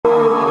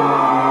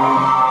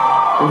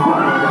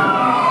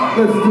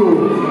Let's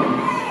do it.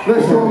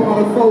 Let's show them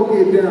how the folk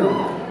get down.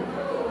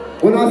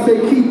 When I say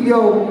keep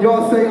yo,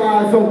 y'all say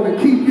eyes open.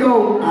 Keep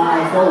your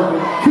eyes open.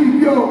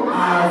 Keep your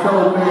eyes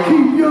open.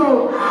 Keep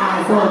your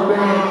eyes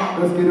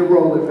open. Let's get it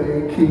rolling,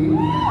 man. Keep.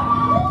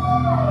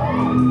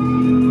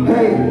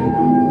 Hey,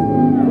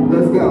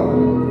 let's go.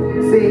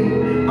 See,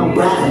 I'm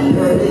riding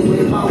early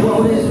with my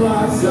rollers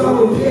rock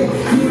so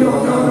yeah. You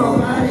don't know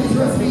nobody,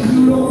 trust me,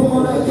 you don't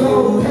wanna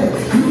go. Hey,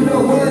 you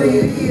know what it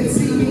is,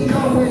 see me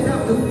going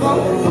up the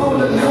phone. On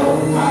the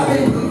low, I've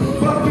been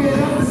fucking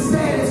up the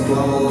status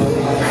quo.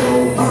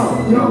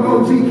 Young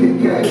OG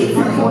Kid Gay,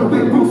 fresh on the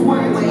big Bruce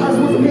Wayne. I just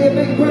want to be a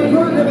big brain,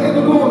 but never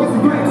ever go against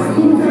the grain.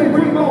 Who's that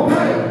bring more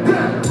pain?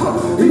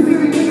 These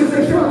niggas,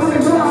 they struggle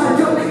and ride.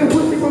 Young niggas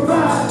push me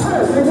provide.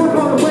 They work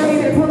on the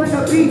way, they pulling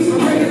up beats,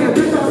 breaking that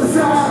bitch on the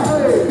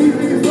side. These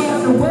niggas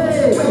riding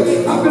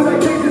away. I feel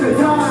like changing the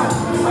time.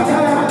 I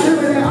gotta have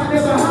living it, I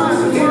never hide.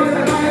 More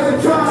than I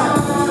ever tried.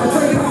 I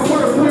trade on my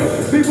wordplay.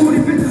 Big booty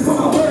bitches for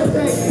my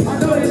birthday. I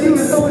know they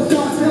niggas throwing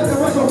shots at the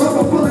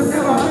rubber bullets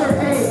never hurt.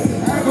 Hey,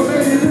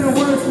 aggravated in the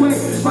worst way.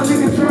 My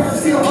niggas trying to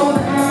steal all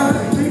the air.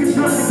 Niggas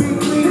trying to be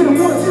clean. Hit a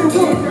one,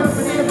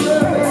 jumping in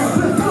blood.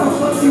 Let's go.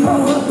 Fuck you,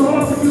 I'll hustle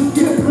hard so you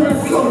get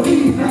blessed. Go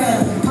need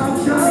that.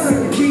 I'm trying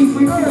to keep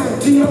me good.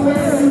 DOS,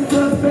 you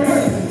just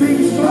bad. Big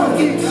fuck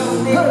it.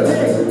 Hey,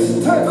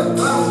 hey, hey.